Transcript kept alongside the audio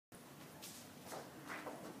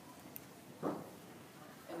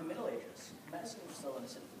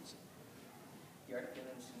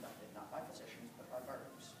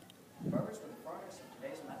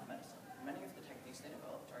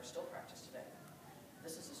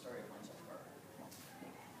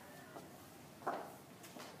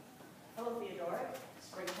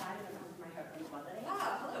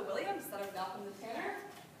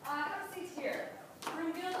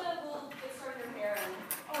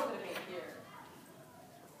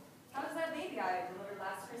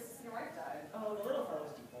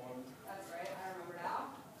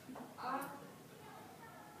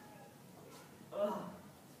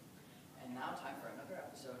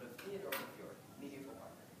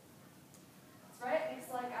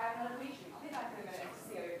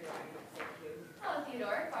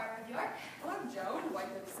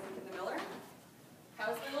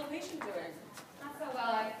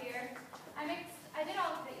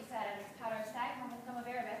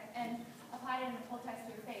text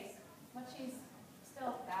to her face, but she's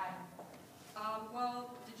still bad.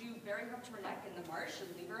 Well, did you bury her up to her neck in the marsh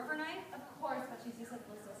and leave her overnight? Of course, but she's just as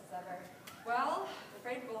listless as ever. Well, I'm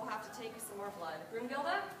afraid we'll have to take some more blood.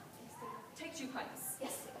 Broomgilda, take 2 pints.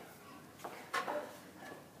 Yes.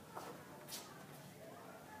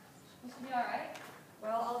 We should be all right.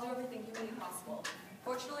 Well, I'll do everything humanly possible.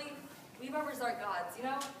 Fortunately, we barbers aren't gods, you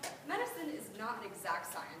know? Medicine is not an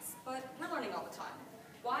exact science, but we're learning all the time.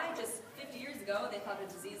 Why, just 50 years ago, they thought a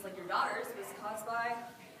disease like your daughter's was caused by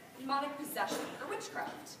demonic possession or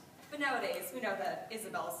witchcraft. But nowadays, we know that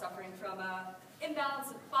Isabel is suffering from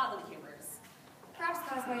imbalance of bodily humors, perhaps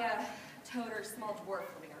caused by a toad or small dwarf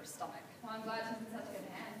living in her stomach. Well, I'm glad she's in such good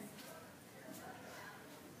hands.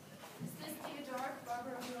 Is this Theodoric,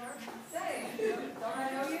 barber of York? Say, don't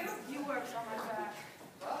I know you? You worked on my back.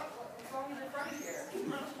 Well, what's wrong with your friend here?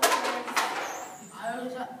 I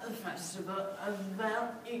was at the festival and then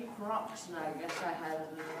it crops and I guess I had a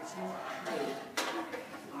little too much.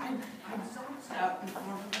 I jumped out in front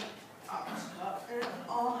of the upstart and it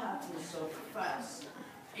all happened so fast.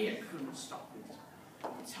 It couldn't stop it.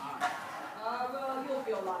 It's hard. Well, you'll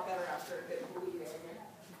feel a lot better after a bit of bleeding.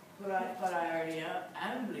 But I already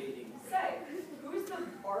am bleeding. Say, who's the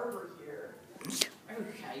barber here?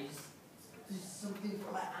 Okay, just something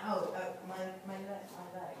fell out my legs.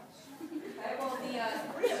 Okay, well, the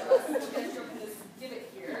 3 of us will get stroking this divot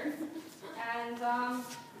here. And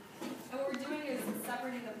what we're doing is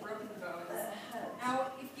separating the broken bones.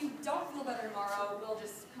 Now, if you don't feel better tomorrow, we'll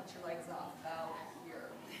just cut your legs off about here.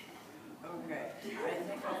 Okay, I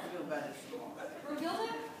think I'll feel better tomorrow. Brunhilde,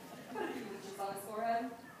 put a few leeches on his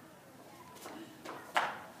forehead.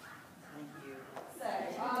 Thank you. Say,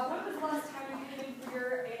 when was the last time you came in for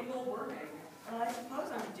your annual worming? Well, I suppose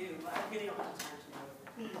I'm due, but I'm getting a lot of time to know.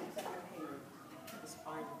 Except my pain. The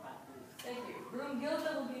spine of that move. Thank you. Brunhilde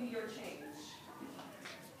will give you your change.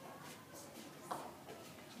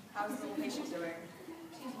 How's the little patient doing?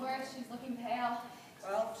 She's worse. She's looking pale.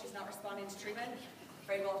 Well, she's not responding to treatment.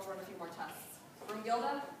 Afraid we'll have to run a few more tests.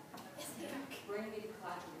 Brunhilde? Yes, ma'am. Bring me the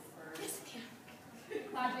Cladry's bird. Yes, ma'am.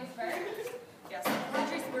 Cladry's bird? Yes, the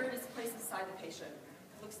Cladry's bird is placed beside the patient.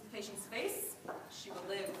 Looks at the patient's face, she will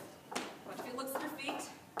live. But if he looks at her feet,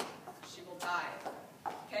 she will die.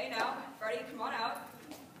 Okay, now, Freddie, come on out.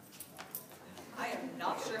 I am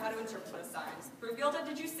not sure how to interpret those signs. Brunhilde,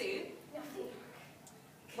 did you see? No,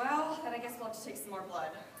 Well, then I guess we'll have to take some more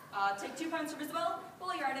blood. Take 2 pints from Isabel.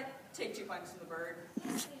 While you're at it, take 2 pints from the bird.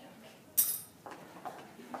 yes,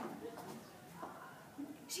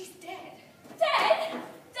 She's dead. Dead?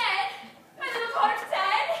 Dead? My little daughter's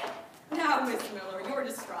dead? Now, Miss Miller, you're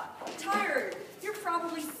distraught. Tired. You're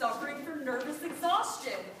probably suffering from nervous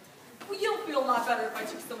exhaustion. Well, you'll feel a lot better if I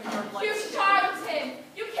took some of your blood. You charlatan!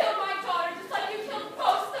 You killed my daughter just like you killed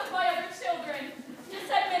most of my other children. Just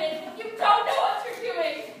admit it. You don't know what you're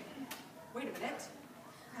doing. Wait a minute.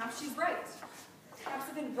 Perhaps she's right. Perhaps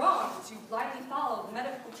I've been wrong to blindly follow the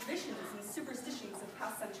medical traditions and superstitions of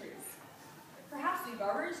past centuries. Perhaps we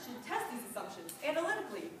barbers should test these assumptions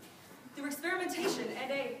analytically through experimentation and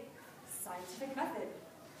a scientific method.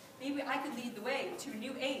 Maybe I could lead the way to a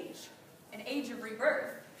new age, an age of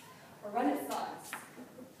rebirth, or renaissance.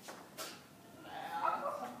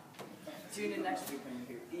 Tune in next week when you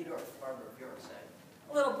hear Theodoric, barber of York, say.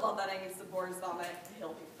 A little bloodletting and some boar's vomit,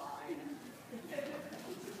 he'll be fine.